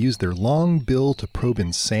sandpipers, they use their long bill to probe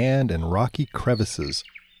in sand and rocky crevices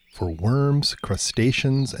for worms,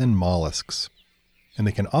 crustaceans, and mollusks. And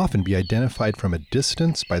they can often be identified from a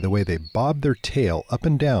distance by the way they bob their tail up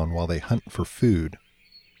and down while they hunt for food.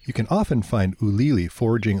 You can often find ulili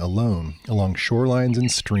foraging alone along shorelines and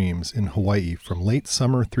streams in Hawaii from late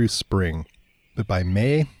summer through spring, but by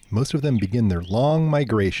May, most of them begin their long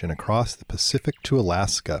migration across the Pacific to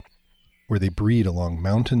Alaska, where they breed along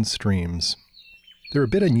mountain streams. They're a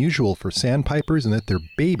bit unusual for sandpipers in that their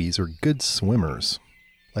babies are good swimmers.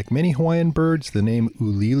 Like many Hawaiian birds, the name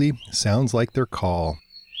ulili sounds like their call.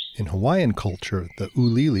 In Hawaiian culture, the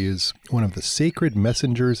ulili is one of the sacred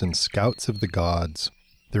messengers and scouts of the gods.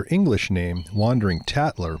 Their English name, wandering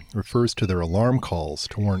tattler, refers to their alarm calls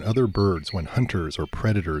to warn other birds when hunters or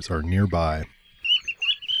predators are nearby.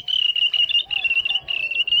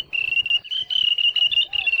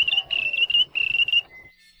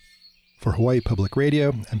 For Hawaii Public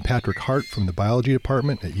Radio, I'm Patrick Hart from the Biology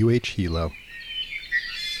Department at UH Hilo.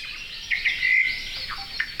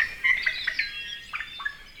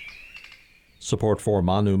 Support for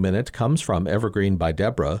Manu Minute comes from Evergreen by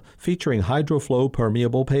Deborah, featuring HydroFlow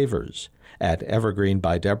permeable pavers. At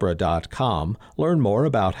evergreenbydeborah.com, learn more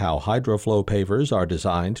about how HydroFlow pavers are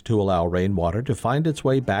designed to allow rainwater to find its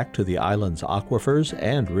way back to the island's aquifers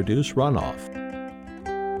and reduce runoff.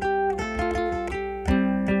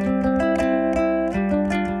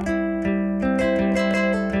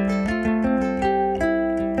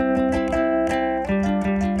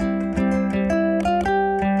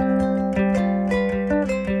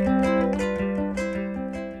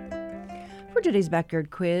 For today's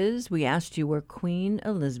Backyard Quiz, we asked you where Queen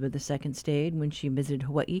Elizabeth II stayed when she visited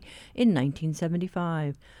Hawaii in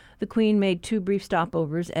 1975. The Queen made 2 brief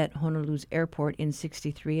stopovers at Honolulu's airport in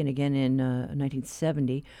 1963 and again in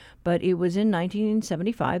 1970, but it was in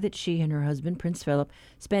 1975 that she and her husband, Prince Philip,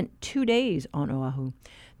 spent 2 days on Oahu.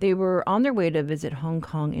 They were on their way to visit Hong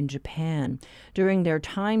Kong and Japan. During their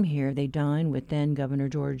time here, they dined with then Governor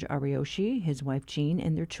George Ariyoshi, his wife Jean,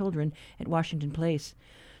 and their children at Washington Place.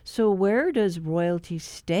 So where does royalty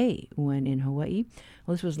stay when in Hawaii?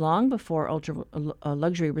 Well, this was long before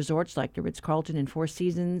ultra-luxury resorts like the Ritz-Carlton and Four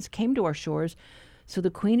Seasons came to our shores. So the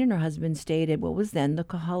Queen and her husband stayed at what was then the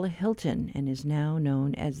Kahala Hilton and is now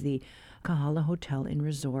known as the Kahala Hotel and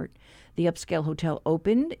Resort. The upscale hotel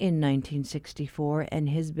opened in 1964 and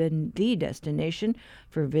has been the destination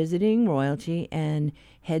for visiting royalty and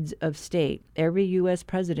heads of state. Every U.S.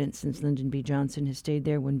 president since Lyndon B. Johnson has stayed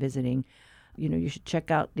there when visiting. You know, you should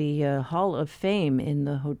check out the Hall of Fame in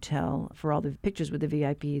the hotel for all the pictures with the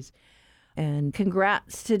VIPs. And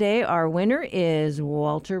congrats today. Our winner is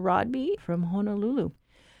Walter Rodby from Honolulu.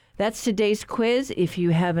 That's today's quiz. If you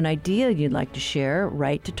have an idea you'd like to share,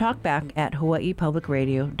 write to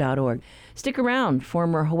talkback@hawaiipublicradio.org. Stick around.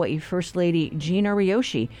 Former Hawaii First Lady Jean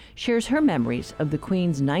Ariyoshi shares her memories of the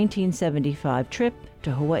Queen's 1975 trip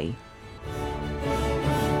to Hawaii.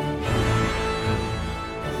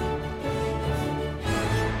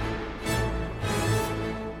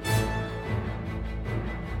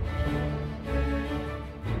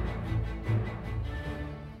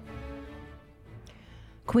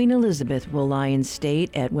 Queen Elizabeth will lie in state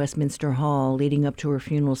at Westminster Hall leading up to her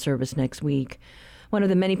funeral service next week. One of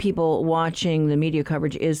the many people watching the media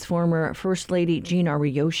coverage is former First Lady Jean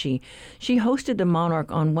Ariyoshi. She hosted the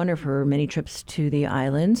monarch on one of her many trips to the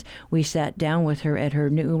islands. We sat down with her at her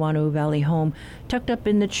Nu'uanu Valley home, tucked up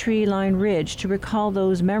in the tree-lined ridge, to recall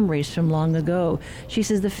those memories from long ago. She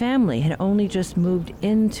says the family had only just moved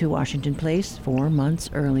into Washington Place 4 months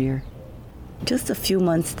earlier. Just a few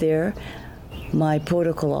months there, my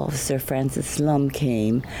protocol officer, Francis Lum,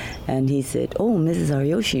 came and he said, "Oh, Mrs.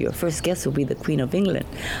 Ariyoshi, your first guest will be the Queen of England."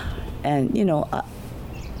 And, you know,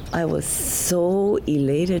 I was so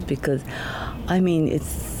elated because, I mean,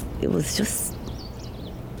 it was just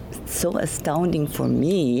so astounding for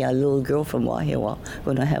me, a little girl from Wahiawa,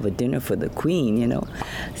 when I have a dinner for the Queen, you know.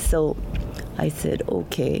 So I said,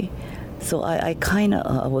 okay. So I kind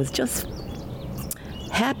of was just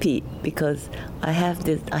happy because I had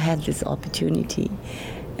this opportunity.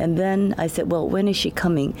 And then I said, well, when is she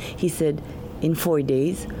coming? He said, in 4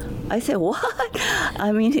 days. I said, what?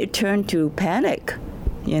 I mean, it turned to panic,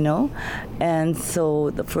 you know? And so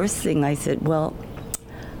the first thing I said, well,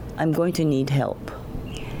 I'm going to need help.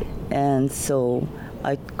 And so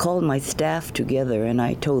I called my staff together and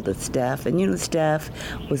I told the staff, and you know, the staff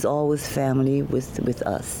was always family with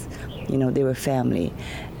us. You know, they were family.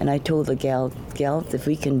 And I told the gals, if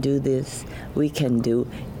we can do this, we can do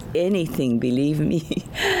anything, believe me.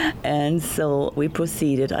 And so we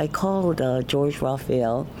proceeded. I called George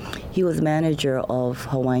Raphael. He was manager of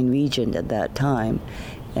Hawaiian Region at that time.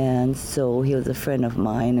 And so he was a friend of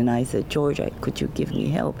mine. And I said, George, could you give me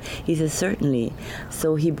help? He said, certainly.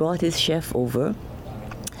 So he brought his chef over.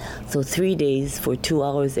 So 3 days for 2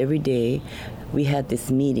 hours every day, we had this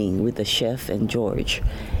meeting with the chef and George.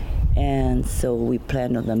 And so we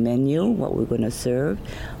planned on the menu, what we're going to serve.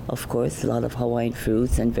 Of course, a lot of Hawaiian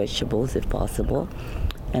fruits and vegetables, if possible.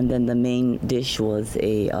 And then the main dish was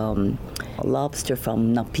a lobster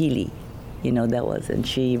from Napili. You know, that was, and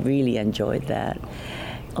she really enjoyed that.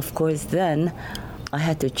 Of course, then I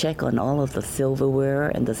had to check on all of the silverware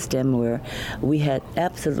and the stemware. We had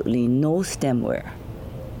absolutely no stemware.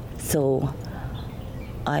 So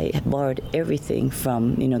I borrowed everything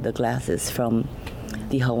from, you know, the glasses from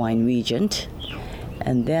the Hawaiian Regent.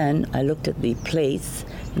 And then I looked at the plates.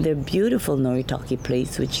 They're beautiful Noritake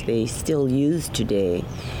plates, which they still use today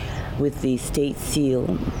with the state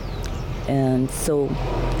seal. And so,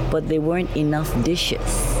 but there weren't enough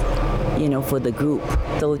dishes, you know, for the group.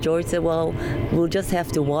 So George said, well, we'll just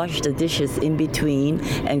have to wash the dishes in between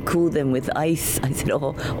and cool them with ice. I said,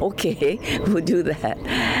 oh, okay, we'll do that.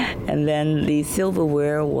 And then the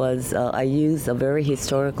silverware was, I used a very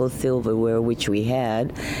historical silverware, which we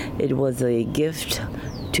had. It was a gift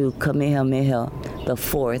to Kamehameha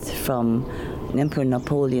IV from Emperor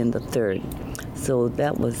Napoleon III. So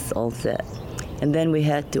that was all set. And then we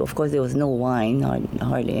had to, of course, there was no wine,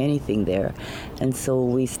 hardly anything there. And so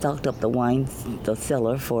we stocked up the wine, the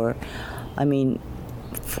cellar for, I mean,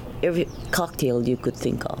 for every cocktail you could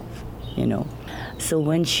think of, you know. So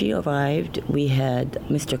when she arrived, we had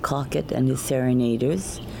Mr. Cockett and his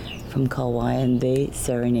serenaders from Kauai, and they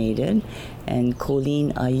serenaded. And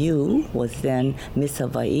Colleen Ayu was then Miss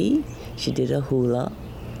Hawaii. She did a hula.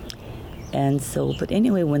 And so, but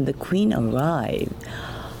anyway, when the Queen arrived,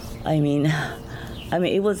 I mean,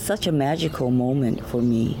 it was such a magical moment for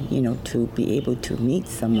me, to be able to meet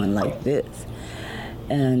someone like this.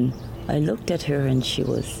 And I looked at her, and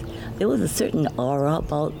there was a certain aura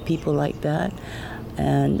about people like that,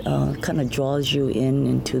 and kind of draws you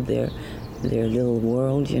into their little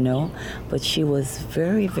world, But she was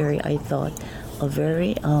very, very, I thought,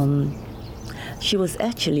 she was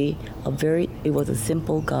actually it was a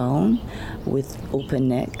simple gown with open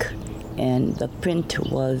neck, and the print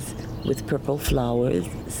was with purple flowers.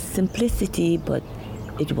 Simplicity, but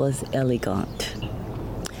it was elegant.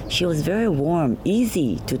 She was very warm,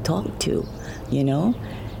 easy to talk to,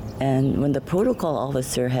 And when the protocol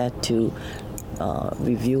officer had to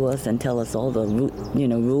review us and tell us all the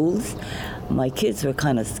rules, my kids were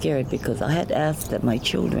kind of scared because I had asked that my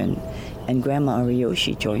children and Grandma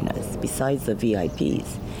Ariyoshi join us besides the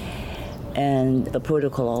VIPs. And the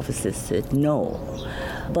protocol officer said no.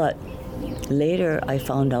 But later I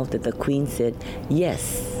found out that the Queen said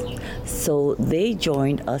yes. So they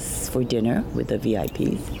joined us for dinner with the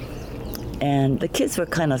VIPs. And the kids were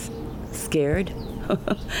kind of scared.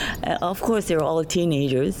 Of course, they were all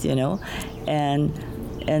teenagers,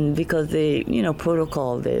 and because they,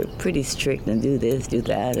 protocol, they're pretty strict and do this, do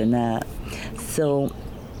that, and that. So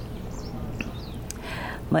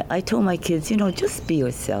I told my kids, just be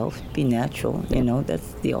yourself, be natural,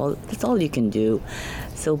 that's all you can do.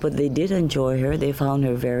 So, but they did enjoy her. They found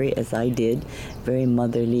her very, as I did, very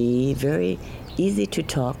motherly, very easy to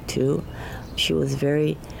talk to. She was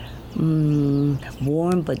very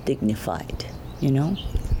warm but dignified,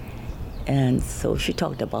 And so she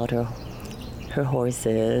talked about her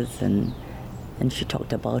horses, and she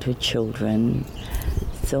talked about her children.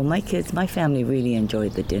 So my family really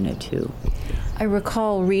enjoyed the dinner too. I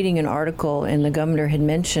recall reading an article, and the governor had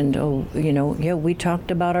mentioned, we talked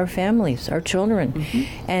about our families, our children.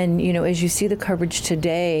 Mm-hmm. And, as you see the coverage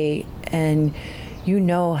today, and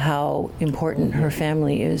how important her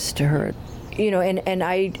family is to her. And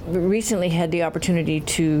I recently had the opportunity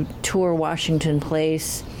to tour Washington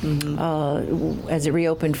Place as it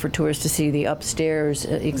reopened for tourists to see the upstairs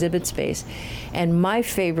exhibit space. And my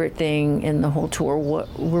favorite thing in the whole tour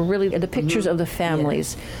were really the pictures of the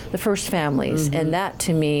families, the first families. And that,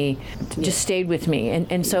 to me, just stayed with me.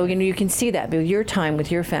 And so, you can see that, your time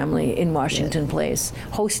with your family in Washington Place,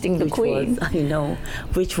 hosting the Queen.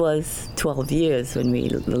 Which was 12 years, the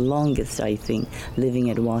longest, I think, living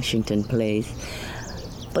at Washington Place.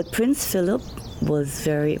 But Prince Philip,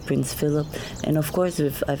 and of course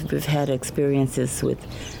we've had experiences with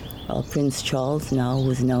Prince Charles now,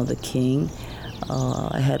 who's now the king.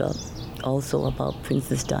 I had also about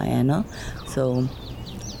Princess Diana. So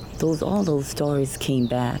all those stories came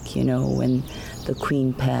back, when the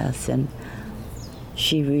Queen passed, and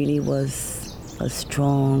she really was a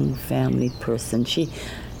strong family person.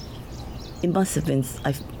 It must have been,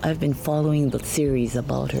 I've been following the series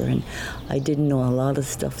about her, and I didn't know a lot of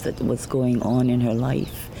stuff that was going on in her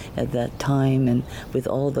life at that time, and with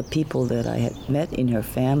all the people that I had met in her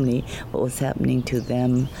family, what was happening to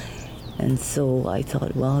them. And so I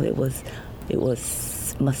thought, well, it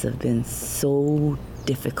must have been so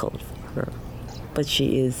difficult for her. But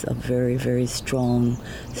she is a very, very strong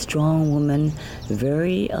woman,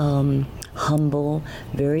 very humble,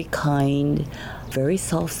 very kind, very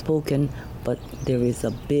soft-spoken, but there is a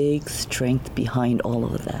big strength behind all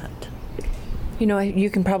of that. You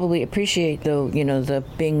can probably appreciate, though, the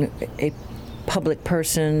being a public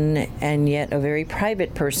person and yet a very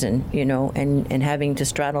private person, and having to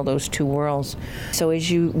straddle those two worlds. So as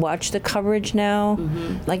you watch the coverage now,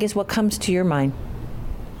 I guess what comes to your mind?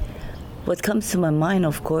 What comes to my mind,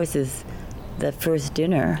 of course, is that first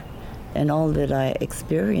dinner and all that I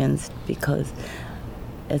experienced, because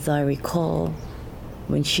as I recall,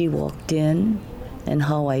 when she walked in and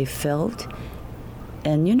how I felt,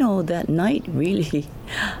 and that night really,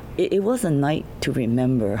 it was a night to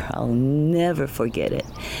remember. I'll never forget it,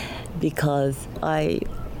 because I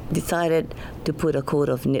decided to put a coat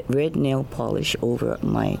of red nail polish over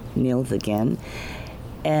my nails again,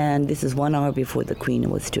 and this is 1 hour before the Queen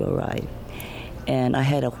was to arrive. And I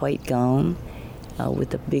had a white gown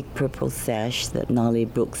with a big purple sash that Nolly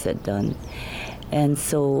Brooks had done. And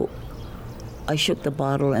so I shook the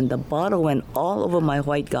bottle, and the bottle went all over my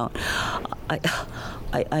white gown.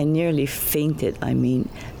 I nearly fainted. I mean,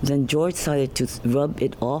 then George started to rub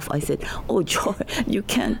it off. I said, "Oh, George, you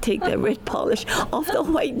can't take that red polish off the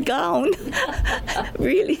white gown."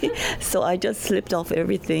 Really? So I just slipped off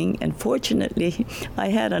everything, and fortunately, I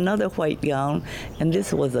had another white gown, and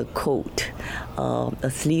this was a coat, a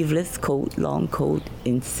sleeveless coat, long coat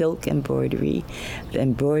in silk embroidery. The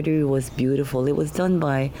embroidery was beautiful. It was done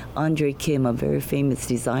by Andre Kim, a very famous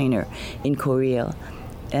designer in Korea.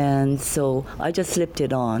 And so I just slipped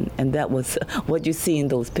it on, and that was what you see in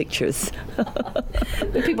those pictures.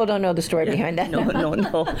 But people don't know the story behind that.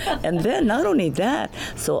 No. And then not only that,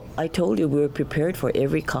 so I told you we were prepared for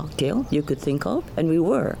every cocktail you could think of, and we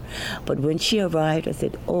were. But when she arrived, I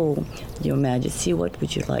said, "Oh, Your Majesty, what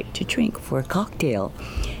would you like to drink for a cocktail?"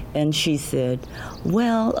 And she said,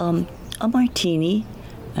 "Well, a martini."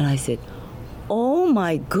 And I said, "Oh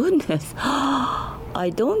my goodness. I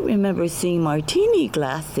don't remember seeing martini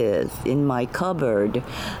glasses in my cupboard."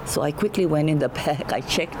 So I quickly went in the back. I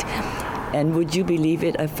checked, and would you believe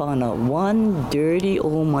it? I found one dirty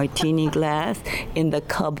old martini glass in the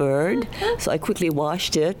cupboard. So I quickly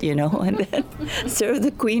washed it, and then served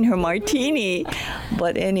the Queen her martini.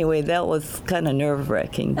 But anyway, that was kind of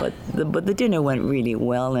nerve-wracking. But the dinner went really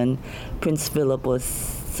well, and Prince Philip was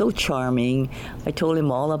so charming. I told him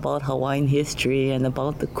all about Hawaiian history and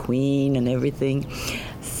about the Queen and everything.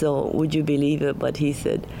 So would you believe it? But he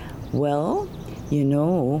said, "Well, you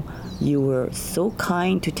were so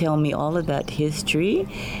kind to tell me all of that history,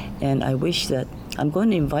 and I wish that I'm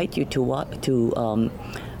going to invite you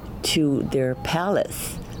to their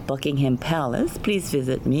palace, Buckingham Palace. Please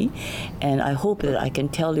visit me, and I hope that I can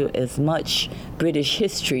tell you as much British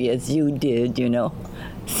history as you did,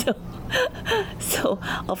 So,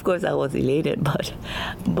 of course, I was elated,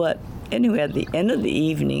 but anyway, at the end of the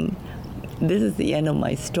evening, this is the end of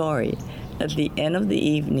my story. At the end of the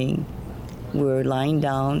evening, we were lying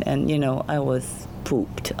down, and, I was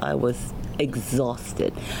pooped. I was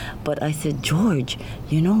exhausted. But I said, "George,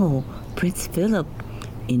 Prince Philip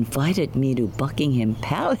invited me to Buckingham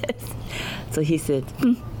Palace." So he said,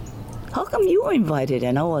 "How come you were invited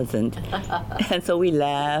and I wasn't?" And so we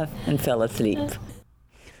laughed and fell asleep.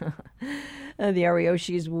 The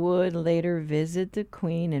Ariyoshis would later visit the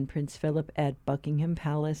Queen and Prince Philip at Buckingham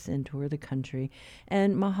Palace and tour the country.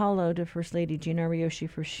 And mahalo to First Lady Jean Ariyoshi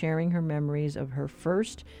for sharing her memories of her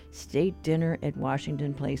first state dinner at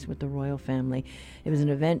Washington Place with the royal family. It was an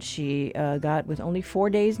event she got with only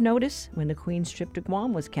 4 days' notice when the Queen's trip to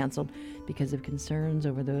Guam was canceled because of concerns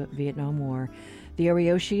over the Vietnam War. The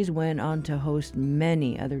Ariyoshis went on to host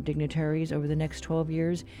many other dignitaries over the next 12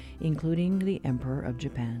 years, including the Emperor of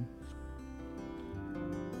Japan.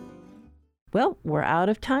 Well, we're out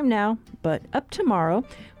of time now, but up tomorrow,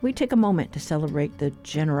 we take a moment to celebrate the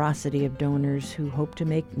generosity of donors who hope to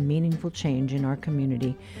make meaningful change in our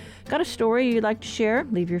community. Got a story you'd like to share?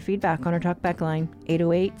 Leave your feedback on our talkback line,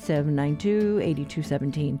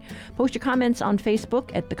 808-792-8217. Post your comments on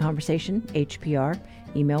Facebook at The Conversation, HPR.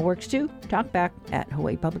 Email works too,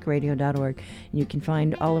 talkback@hawaiipublicradio.org. And you can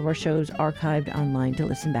find all of our shows archived online to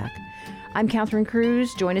listen back. I'm Catherine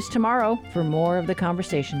Cruz. Join us tomorrow for more of The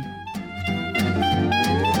Conversation.